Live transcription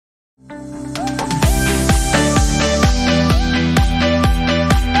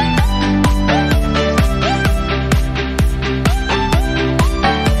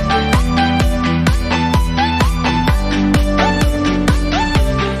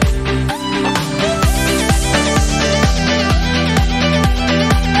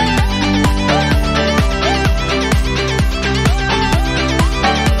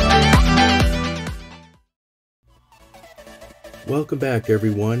Welcome back,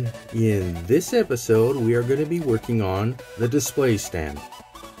 everyone. In this episode, we are going to be working on the display stand.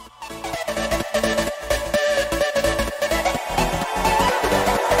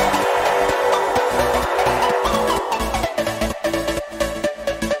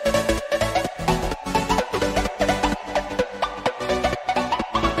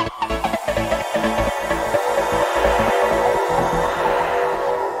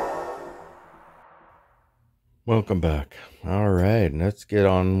 Welcome back. All right, let's get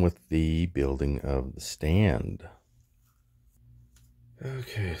on with the building of the stand.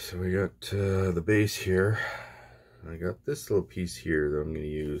 Okay, so we got the base here. I got this little piece here that I'm going to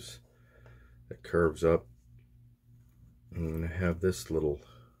use that curves up. I'm going to have this little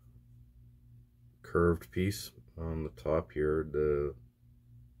curved piece on the top here to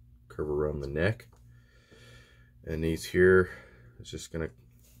curve around the neck. And these here is just going to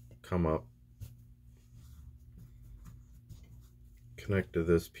come up, connect to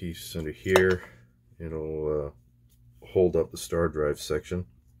this piece under here. It'll hold up the star drive section.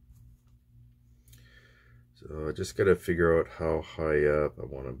 So I just got to figure out how high up I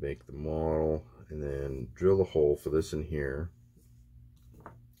want to make the model, and then drill a hole for this in here,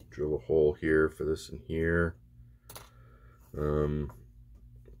 drill a hole here for this in here. And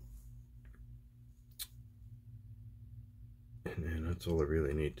then that's all I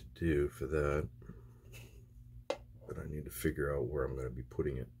really need to do for that. But I need to figure out where I'm going to be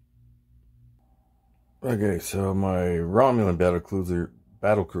putting it. Okay, so my Romulan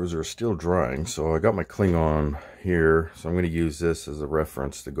Battlecruiser is still drying, so I got my Klingon here, so I'm going to use this as a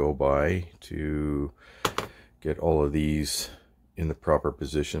reference to go by to get all of these in the proper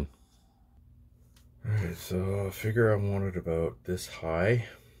position. Alright, so I figure I want it about this high.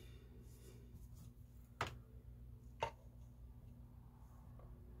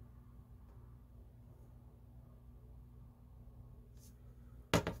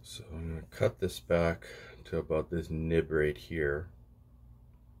 So I'm going to cut this back to about this nib right here.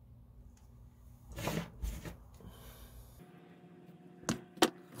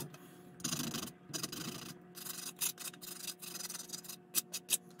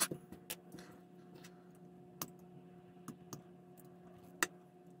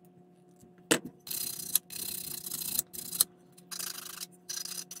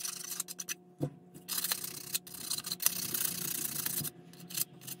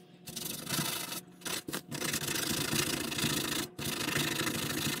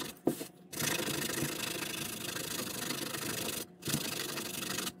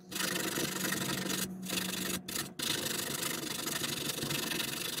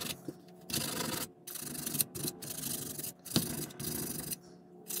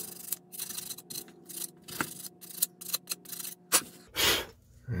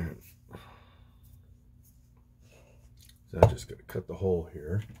 So I just got to cut the hole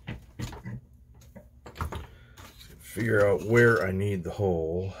here. Figure out where I need the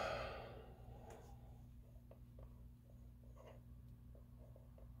hole.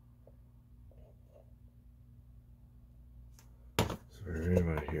 So right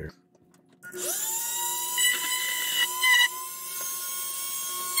about here.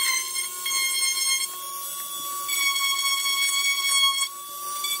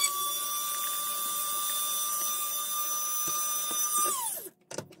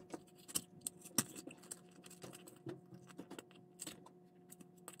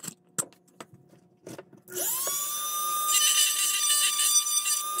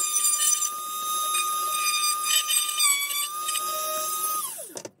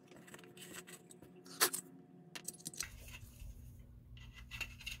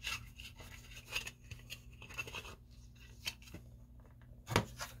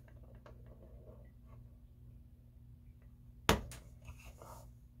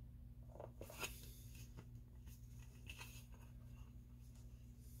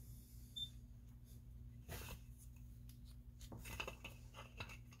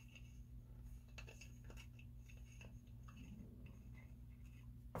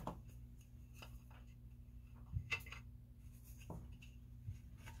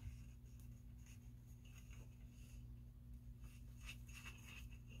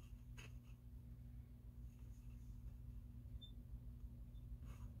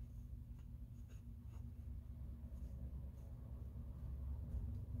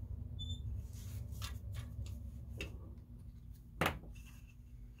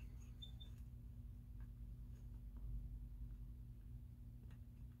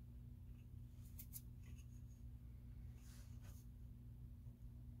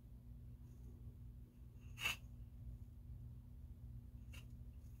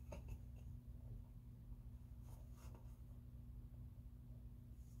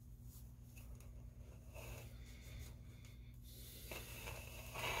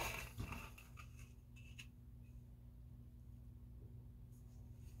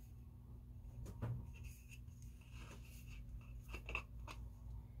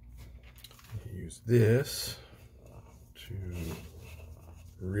 use this to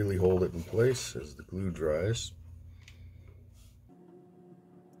really hold it in place as the glue dries.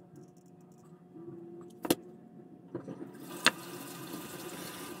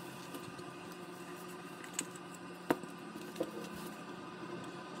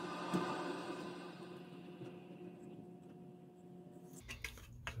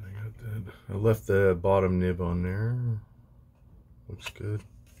 I left the bottom nib on there. Looks good.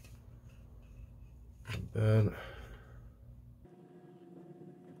 Not bad.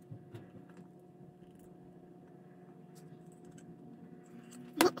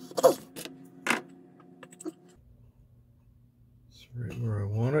 It's right where I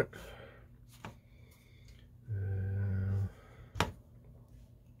want it.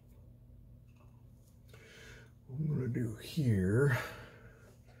 What I'm going to do here,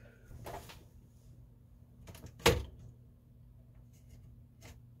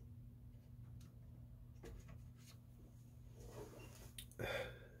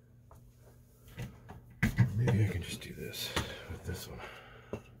 maybe I can just do this with this one.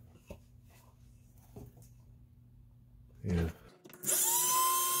 Yeah.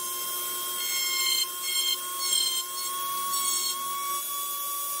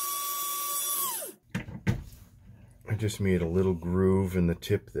 I just made a little groove in the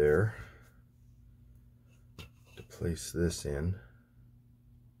tip there to place this in,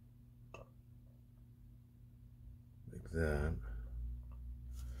 like that.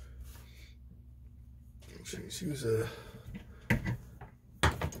 So let's use a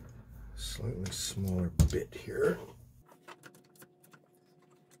slightly smaller bit here.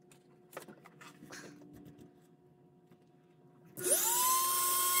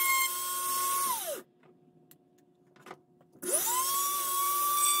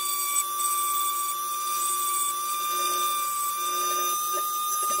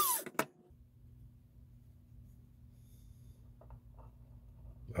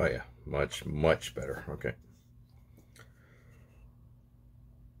 Oh yeah, much better. Okay.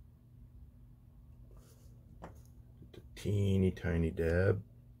 Just a teeny tiny dab.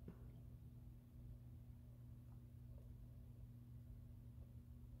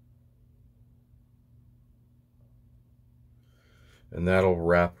 And that'll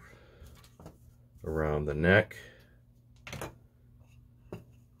wrap around the neck.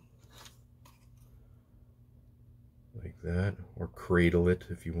 Like that, or cradle it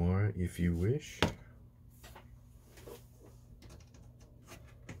if you want, if you wish.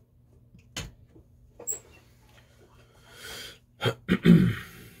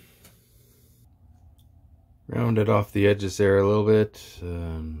 Rounded off the edges there a little bit.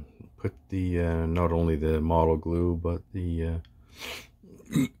 Put the not only the model glue but the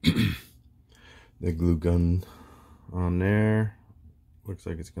the glue gun on there. Looks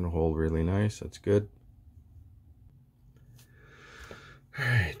like it's going to hold really nice. That's good.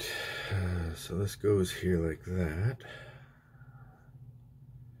 Alright, so this goes here like that.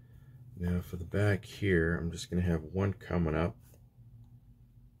 Now for the back here, I'm just going to have one coming up.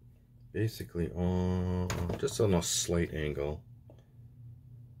 Basically on, just on a slight angle.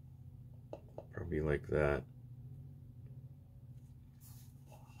 Probably like that.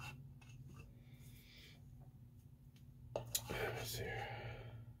 Let's see.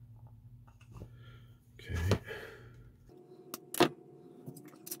 Okay.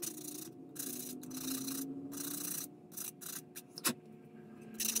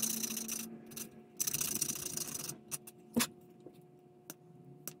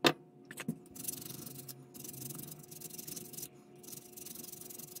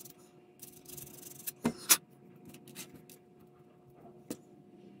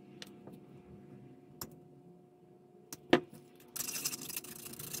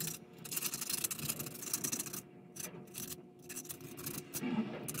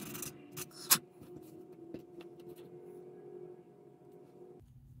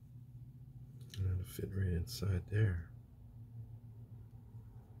 Fit right inside there.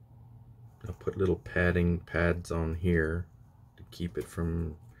 I'll put little pads on here to keep it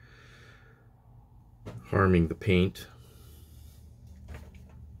from harming the paint.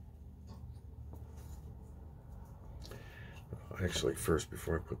 Actually, first,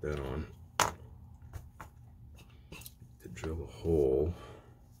 before I put that on, to drill a hole,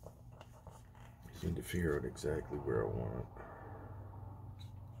 I need to figure out exactly where I want it.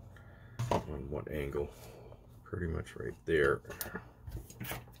 On what angle. Pretty much right there.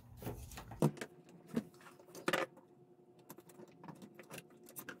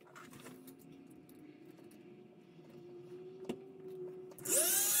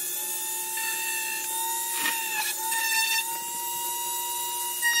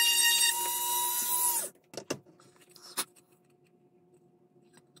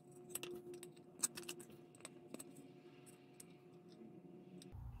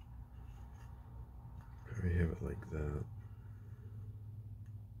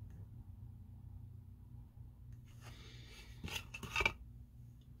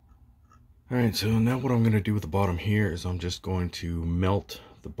 Alright, so now what I'm going to do with the bottom here is I'm just going to melt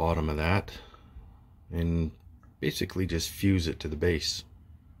the bottom of that and basically just fuse it to the base.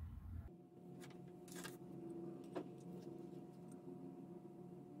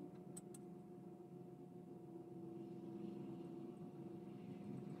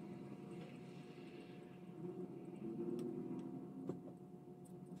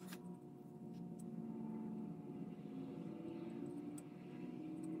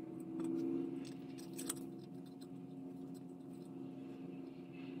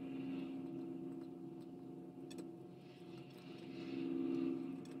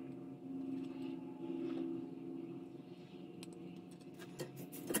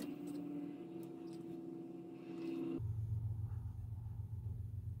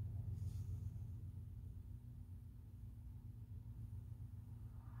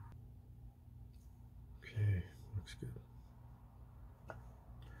 Okay, looks good.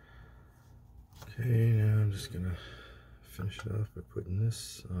 Okay, now I'm just gonna finish it off by putting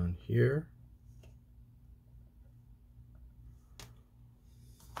this on here.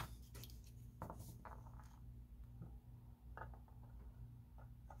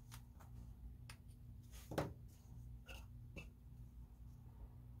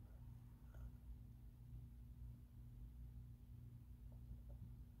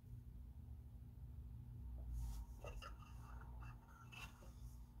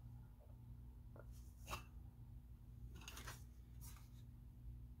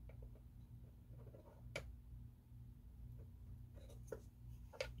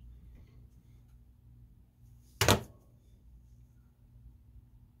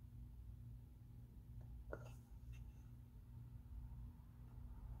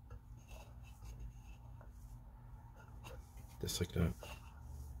 Just like that.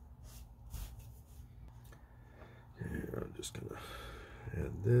 And I'm just gonna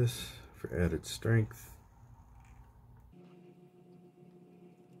add this for added strength.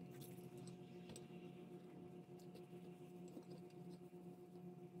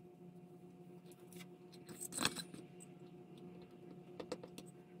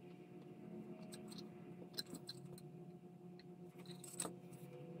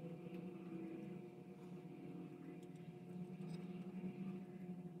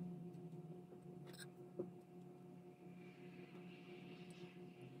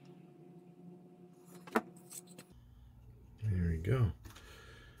 There we go.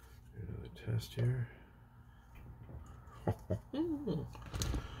 Another test here.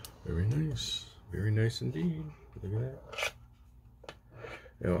 Very nice indeed. Look at that.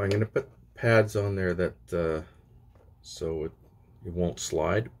 Now I'm going to put pads on there that so it won't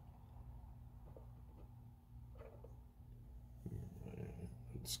slide.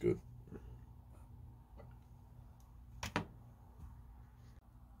 That's good.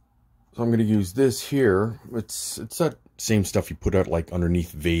 So I'm going to use this here. It's that same stuff you put out like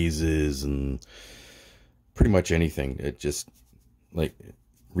underneath vases and pretty much anything. It just like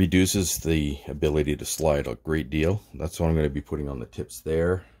reduces the ability to slide a great deal. That's what I'm going to be putting on the tips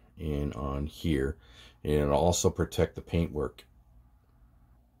there and on here. And it'll also protect the paintwork.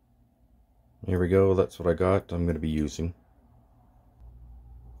 Here we go. That's what I got. I'm going to be using.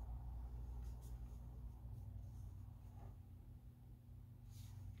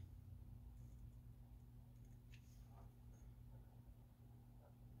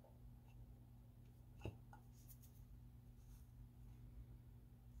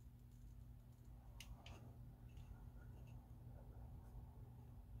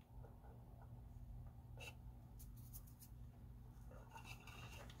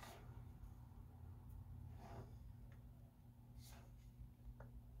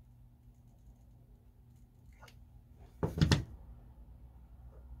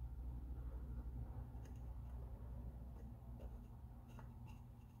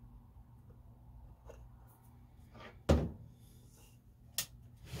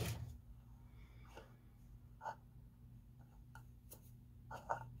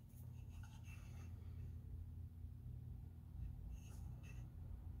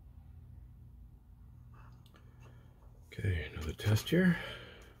 Okay, another test here.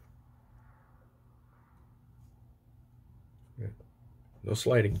 No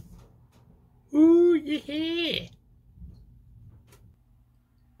sliding. Ooh, yeah!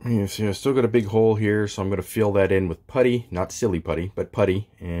 You see, I still got a big hole here, so I'm going to fill that in with putty. Not silly putty, but putty.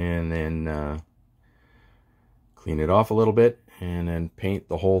 And then clean it off a little bit. And then paint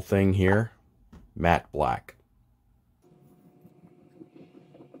the whole thing here matte black.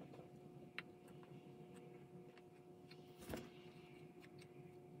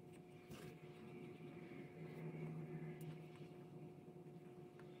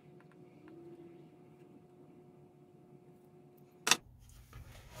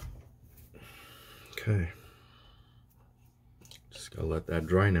 Okay. Just gotta let that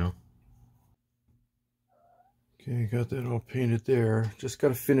dry now. Okay, got that all painted there. Just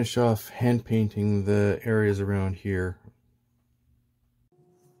gotta finish off hand painting the areas around here.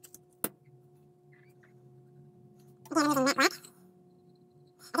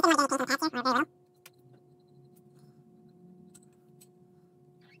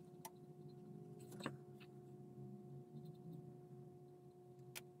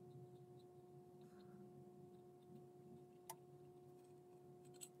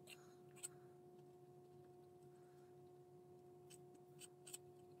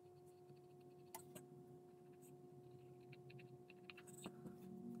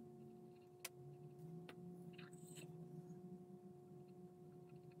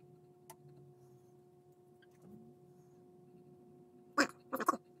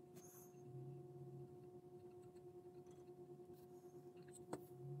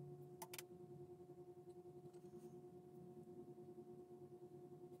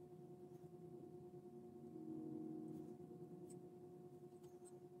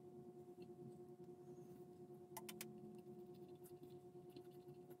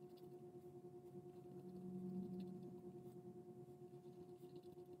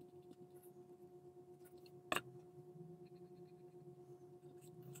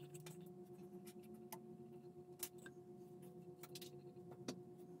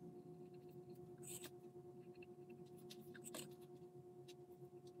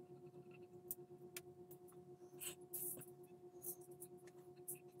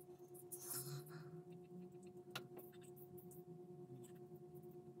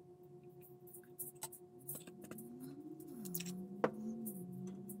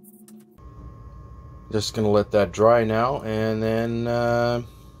 Just gonna let that dry now, and then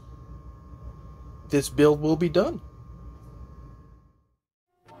this build will be done.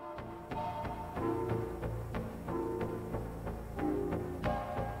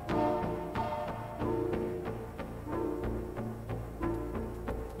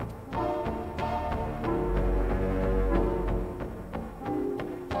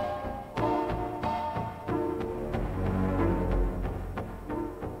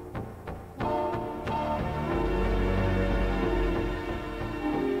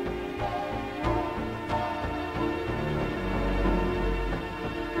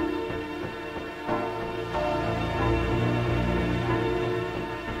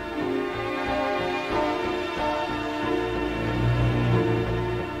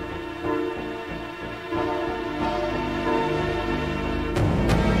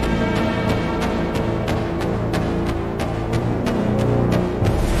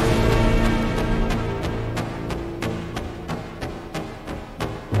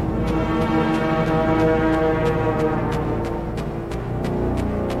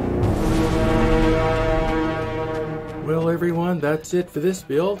 Well everyone, that's it for this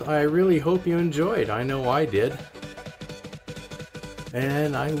build. I really hope you enjoyed. I know I did.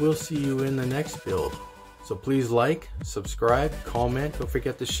 And I will see you in the next build. So please like, subscribe, comment, don't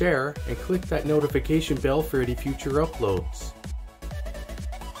forget to share, and click that notification bell for any future uploads.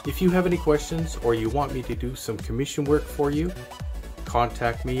 If you have any questions or you want me to do some commission work for you,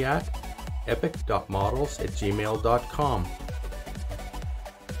 contact me at epyc.models@gmail.com.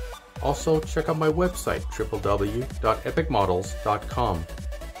 Also, check out my website, www.epyc.models.com.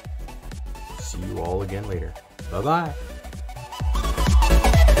 See you all again later. Bye-bye.